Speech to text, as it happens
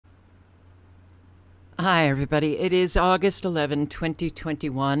Hi, everybody. It is August 11,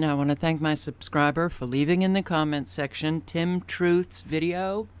 2021. I want to thank my subscriber for leaving in the comments section Tim Truth's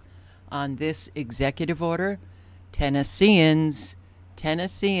video on this executive order. Tennesseans,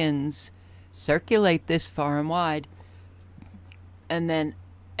 circulate this far and wide. And then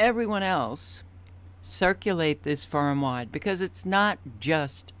everyone else, circulate this far and wide, because it's not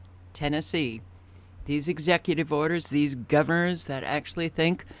just Tennessee. These executive orders, these governors that actually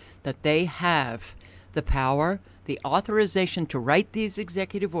think that they have the power, the authorization to write these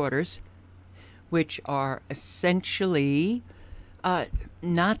executive orders, which are essentially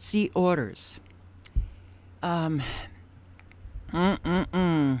Nazi orders. How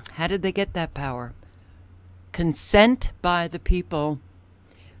did they get that power? Consent by the people.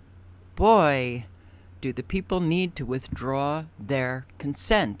 Boy, do the people need to withdraw their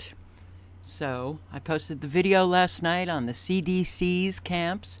consent. So I posted the video last night on the CDC's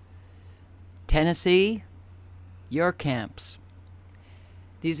camps. Tennessee, your camps.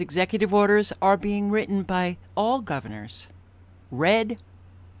 These executive orders are being written by all governors. Red,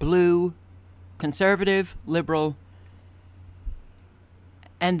 blue, conservative, liberal.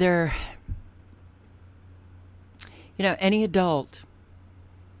 And they're, any adult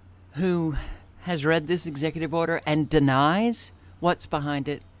who has read this executive order and denies what's behind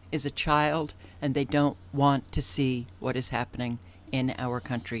it is a child, and they don't want to see what is happening in our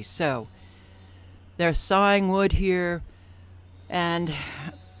country. So they're sawing wood here, and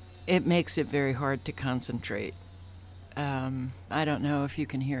it makes it very hard to concentrate. I don't know if you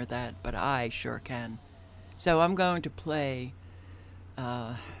can hear that, but I sure can. So I'm going to play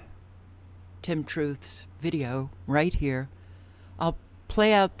Tim Truth's video right here. I'll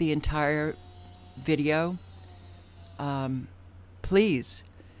play out the entire video. Please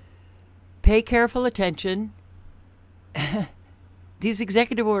pay careful attention. These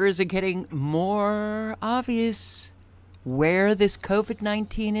executive orders are getting more obvious where this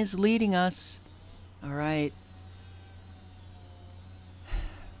COVID-19 is leading us. All right.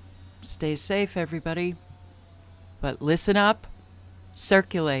 Stay safe, everybody. But listen up.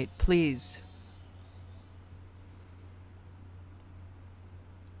 Circulate, please.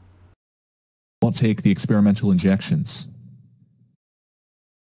 Won't take the experimental injections.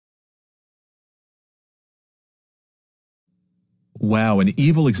 Wow, an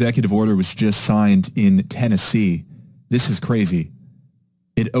evil executive order was just signed in Tennessee. This is crazy.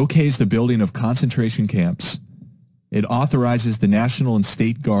 It okays the building of concentration camps. It authorizes the National and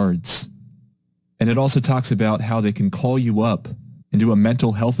State Guards. And it also talks about how they can call you up and do a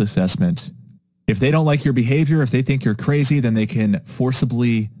mental health assessment. If they don't like your behavior, if they think you're crazy, then they can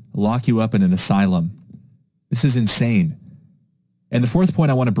forcibly lock you up in an asylum. This is insane. And the fourth point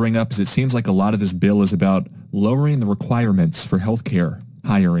I want to bring up is it seems like a lot of this bill is about lowering the requirements for healthcare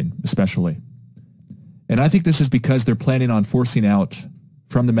hiring, especially. And I think this is because they're planning on forcing out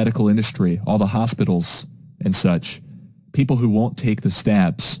from the medical industry, all the hospitals and such, people who won't take the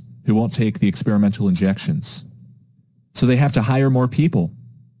stabs, who won't take the experimental injections. So they have to hire more people.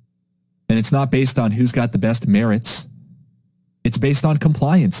 And it's not based on who's got the best merits. It's based on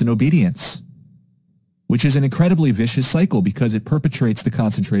compliance and obedience, which is an incredibly vicious cycle because it perpetrates the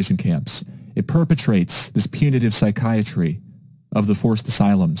concentration camps. It perpetrates this punitive psychiatry of the forced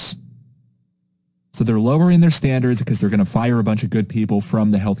asylums. So they're lowering their standards because they're going to fire a bunch of good people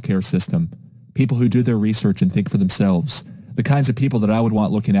from the healthcare system, people who do their research and think for themselves, the kinds of people that I would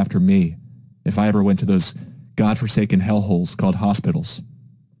want looking after me if I ever went to those godforsaken hellholes called hospitals.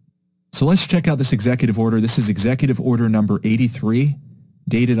 So let's check out this executive order. This is executive order number 83,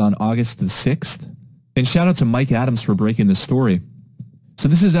 dated on August the 6th. And shout out to Mike Adams for breaking this story. So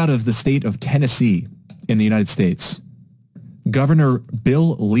this is out of the state of Tennessee in the United States. Governor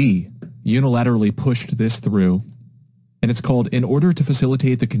Bill Lee unilaterally pushed this through, and it's called In Order to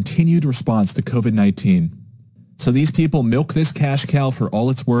Facilitate the Continued Response to COVID-19. So these people milk this cash cow for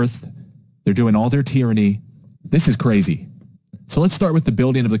all it's worth. They're doing all their tyranny. This is crazy. So let's start with the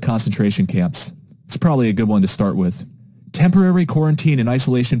building of the concentration camps. It's probably a good one to start with. Temporary quarantine and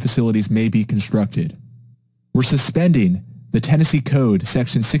isolation facilities may be constructed. We're suspending the Tennessee Code,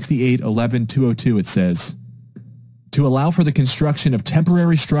 Section 6811-202, it says, to allow for the construction of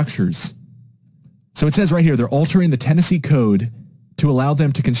temporary structures. So it says right here, they're altering the Tennessee Code to allow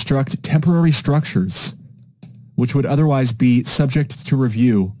them to construct temporary structures, which would otherwise be subject to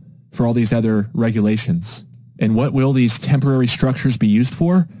review for all these other regulations. And what will these temporary structures be used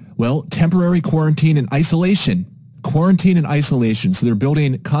for? Well, temporary quarantine and isolation. Quarantine and isolation. So they're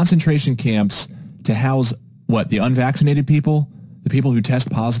building concentration camps to house, what, the unvaccinated people? The people who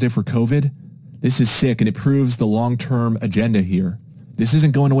test positive for COVID? This is sick, and it proves the long-term agenda here. This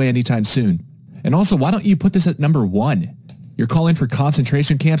isn't going away anytime soon. And also, why don't you put this at number 1? You're calling for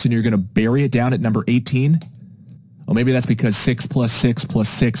concentration camps and you're going to bury it down at number 18? Well, maybe that's because 6 plus 6 plus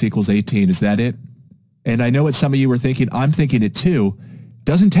 6 equals 18. Is that it? And I know what some of you were thinking. I'm thinking it too.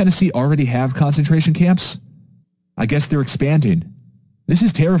 Doesn't Tennessee already have concentration camps? I guess they're expanding. This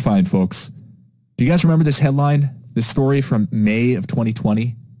is terrifying, folks. Do you guys remember this headline? This story from May of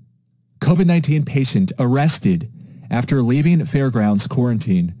 2020? COVID-19 patient arrested after leaving fairgrounds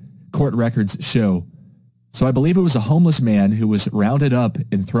quarantine, court records show. So I believe it was a homeless man who was rounded up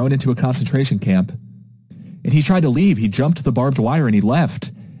and thrown into a concentration camp. And he tried to leave. He jumped the barbed wire and he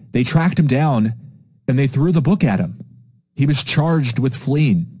left. They tracked him down and they threw the book at him. He was charged with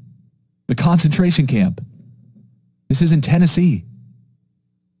fleeing the concentration camp. This is in Tennessee.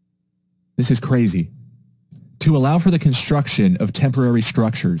 This is crazy. To allow for the construction of temporary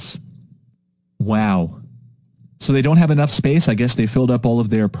structures. Wow. So they don't have enough space. I guess they filled up all of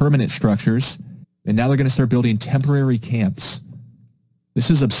their permanent structures. And now they're going to start building temporary camps. This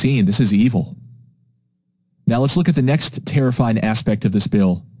is obscene. This is evil. Now let's look at the next terrifying aspect of this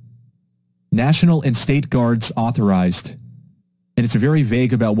bill. National and state guards authorized. And it's very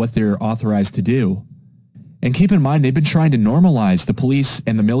vague about what they're authorized to do. And keep in mind, they've been trying to normalize the police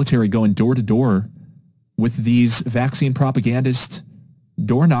and the military going door to door with these vaccine propagandist,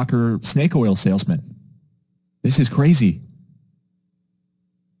 door knocker, snake oil salesmen. This is crazy.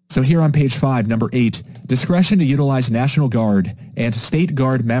 So here on page 5, number 8, discretion to utilize National Guard and State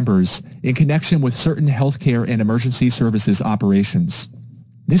Guard members in connection with certain healthcare and emergency services operations.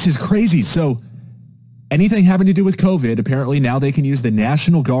 This is crazy. So anything having to do with COVID, apparently now they can use the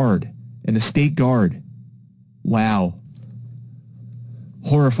National Guard and the State Guard. Wow.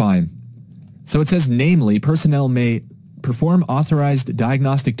 Horrifying. So it says, namely, personnel may perform authorized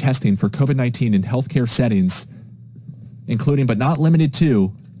diagnostic testing for COVID-19 in healthcare settings, including but not limited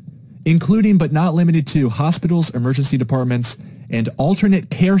to hospitals, emergency departments, and alternate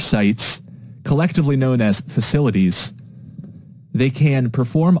care sites, collectively known as facilities. They can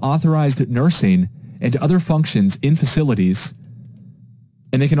perform authorized nursing and other functions in facilities,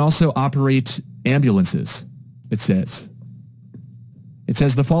 and they can also operate ambulances, it says. It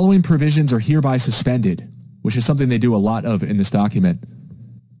says the following provisions are hereby suspended, which is something they do a lot of in this document,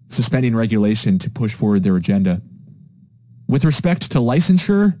 suspending regulation to push forward their agenda. With respect to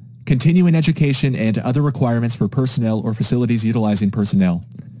licensure, continuing education, and other requirements for personnel or facilities utilizing personnel.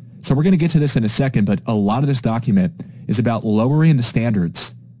 So we're going to get to this in a second, but a lot of this document is about lowering the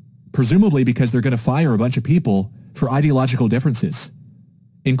standards, presumably because they're going to fire a bunch of people for ideological differences,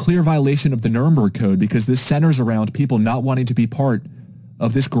 in clear violation of the Nuremberg Code, because this centers around people not wanting to be part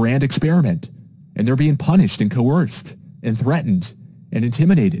of this grand experiment, and they're being punished and coerced and threatened and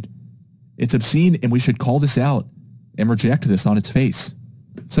intimidated. It's obscene, and we should call this out and reject this on its face.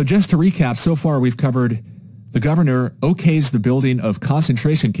 So just to recap, so far we've covered the governor okays the building of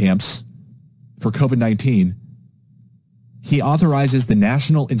concentration camps for COVID-19. He authorizes the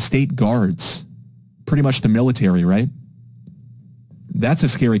National and State Guards, pretty much the military, right? That's a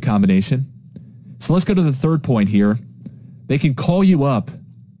scary combination. So let's go to the third point here. They can call you up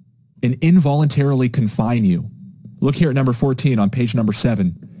and involuntarily confine you. Look here at number 14 on page number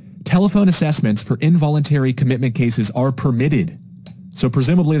 7. Telephone assessments for involuntary commitment cases are permitted. So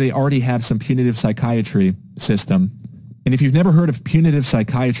presumably they already have some punitive psychiatry system. And if you've never heard of punitive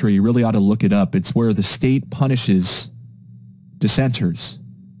psychiatry, you really ought to look it up. It's where the state punishes dissenters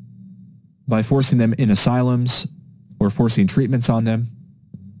by forcing them in asylums or forcing treatments on them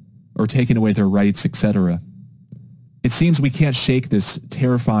or taking away their rights, etc. It seems we can't shake this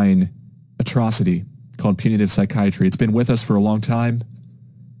terrifying atrocity called punitive psychiatry. It's been with us for a long time,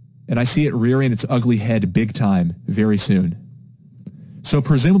 and I see it rearing its ugly head big time very soon. So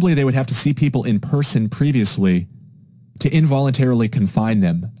presumably they would have to see people in person previously to involuntarily confine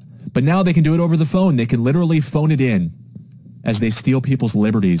them. But now they can do it over the phone. They can literally phone it in as they steal people's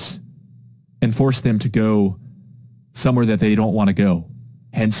liberties and force them to go somewhere that they don't want to go.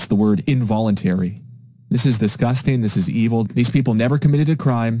 Hence the word involuntary. This is disgusting. This is evil. These people never committed a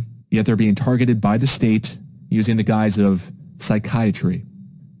crime, yet they're being targeted by the state using the guise of psychiatry.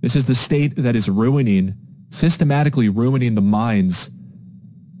 This is the state that is systematically ruining the minds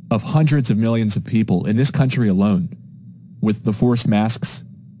of hundreds of millions of people in this country alone, with the forced masks,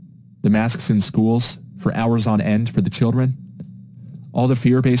 the masks in schools for hours on end for the children, all the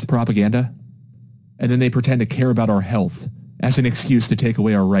fear-based propaganda, and then they pretend to care about our health as an excuse to take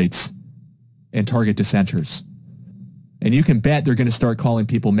away our rights and target dissenters. And you can bet they're going to start calling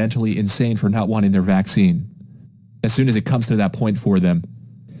people mentally insane for not wanting their vaccine as soon as it comes to that point for them.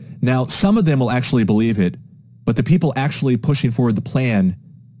 Now, some of them will actually believe it, but the people actually pushing forward the plan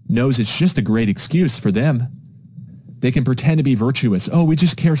knows it's just a great excuse for them. They can pretend to be virtuous. Oh, we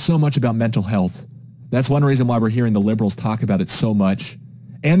just care so much about mental health. That's one reason why we're hearing the liberals talk about it so much.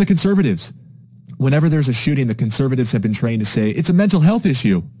 And the conservatives. Whenever there's a shooting, the conservatives have been trained to say, it's a mental health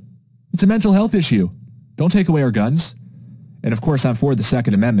issue. It's a mental health issue. Don't take away our guns. And of course, I'm for the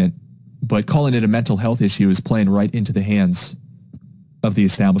Second Amendment, but calling it a mental health issue is playing right into the hands of the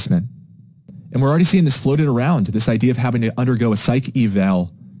establishment. And we're already seeing this floated around. This idea of having to undergo a psych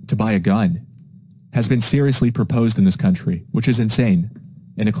eval to buy a gun has been seriously proposed in this country, which is insane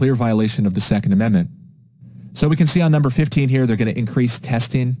and a clear violation of the Second Amendment. So we can see on number 15 here, they're going to increase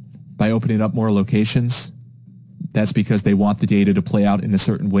testing by opening up more locations. That's because they want the data to play out in a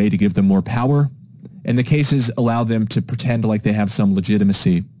certain way to give them more power. And the cases allow them to pretend like they have some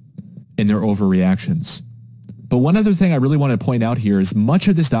legitimacy in their overreactions. But one other thing I really want to point out here is much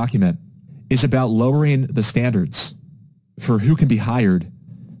of this document is about lowering the standards for who can be hired.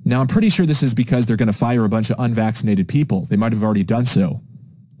 Now, I'm pretty sure this is because they're going to fire a bunch of unvaccinated people. They might have already done so,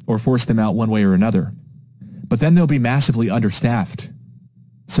 or forced them out one way or another. But then they'll be massively understaffed.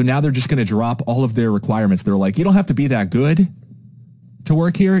 So now they're just going to drop all of their requirements. They're like, you don't have to be that good to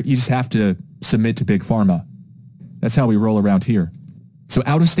work here. You just have to submit to Big Pharma. That's how we roll around here. So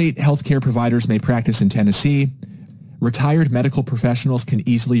out-of-state healthcare providers may practice in Tennessee. Retired medical professionals can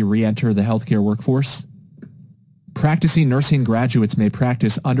easily re-enter the healthcare workforce. Practicing nursing graduates may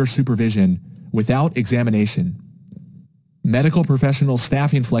practice under supervision without examination. Medical professional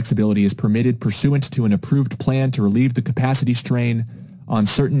staffing flexibility is permitted pursuant to an approved plan to relieve the capacity strain on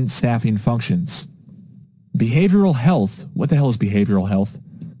certain staffing functions. Behavioral health, what the hell is behavioral health?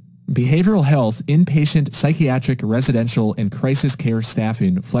 Behavioral health, inpatient, psychiatric, residential, and crisis care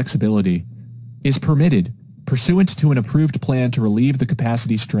staffing flexibility is permitted pursuant to an approved plan to relieve the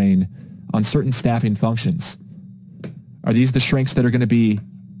capacity strain on certain staffing functions. Are these the shrinks that are going to be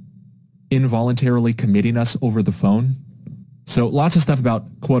involuntarily committing us over the phone? So lots of stuff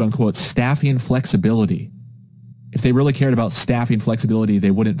about quote-unquote staffing flexibility. If they really cared about staffing flexibility,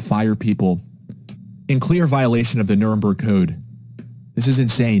 they wouldn't fire people in clear violation of the Nuremberg Code. This is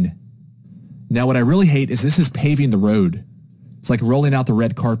insane. Now, what I really hate is this is paving the road. It's like rolling out the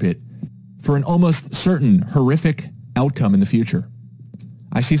red carpet for an almost certain horrific outcome in the future.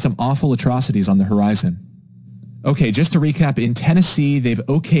 I see some awful atrocities on the horizon. Okay, just to recap, in Tennessee, they've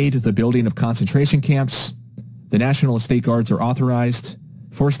okayed the building of concentration camps. The National and State Guards are authorized.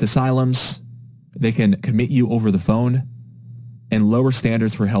 Forced asylums, they can commit you over the phone. And lower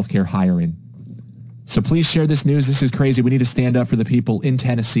standards for healthcare hiring. So please share this news. This is crazy. We need to stand up for the people in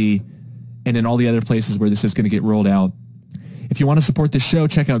Tennessee and in all the other places where this is going to get rolled out. If you want to support this show,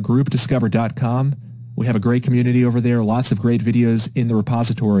 check out groupdiscover.com. We have a great community over there, lots of great videos in the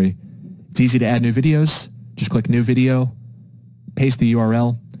repository. It's easy to add new videos. Just click new video, paste the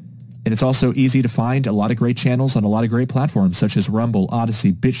URL, and it's also easy to find a lot of great channels on a lot of great platforms such as Rumble,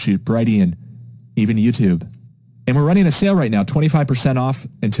 Odyssey, BitChute, Brighteon, even YouTube. And we're running a sale right now, 25% off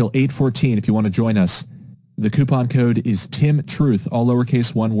until 8/14 if you want to join us. The coupon code is TimTruth, all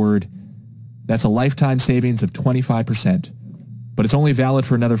lowercase, one word. That's a lifetime savings of 25%. But it's only valid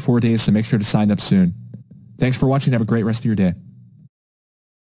for another 4 days, so make sure to sign up soon. Thanks for watching. Have a great rest of your day.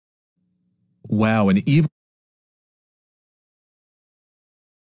 Wow, an evil...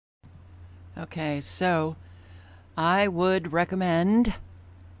 Okay, so I would recommend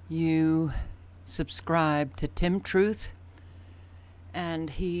you subscribe to Tim Truth, and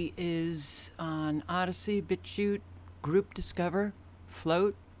he is on Odyssey, BitChute, Group Discover,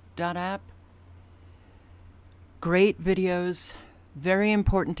 Float.app. Great videos, very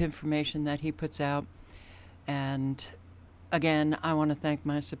important information that he puts out. And again, I want to thank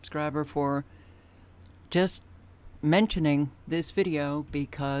my subscriber for just mentioning this video,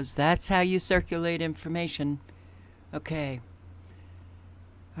 because that's how you circulate information. Okay.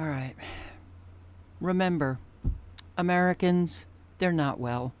 All right. Remember, Americans, they're not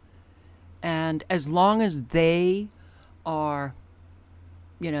well. And as long as they are,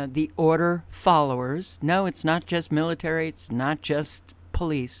 you know, the order followers, no, it's not just military, it's not just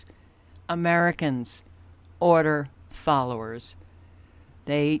police. Americans, order followers.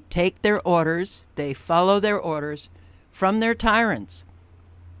 They take their orders, they follow their orders from their tyrants.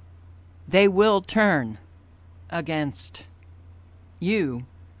 They will turn against you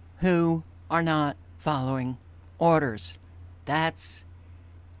who are not following orders. That's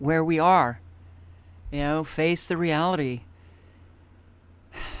where we are. You know, face the reality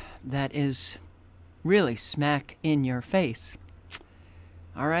that is really smack in your face.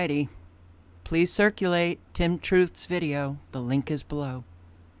 Alrighty. Please circulate Tim Truth's video. The link is below,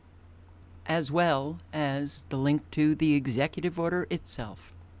 as well as the link to the executive order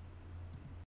itself.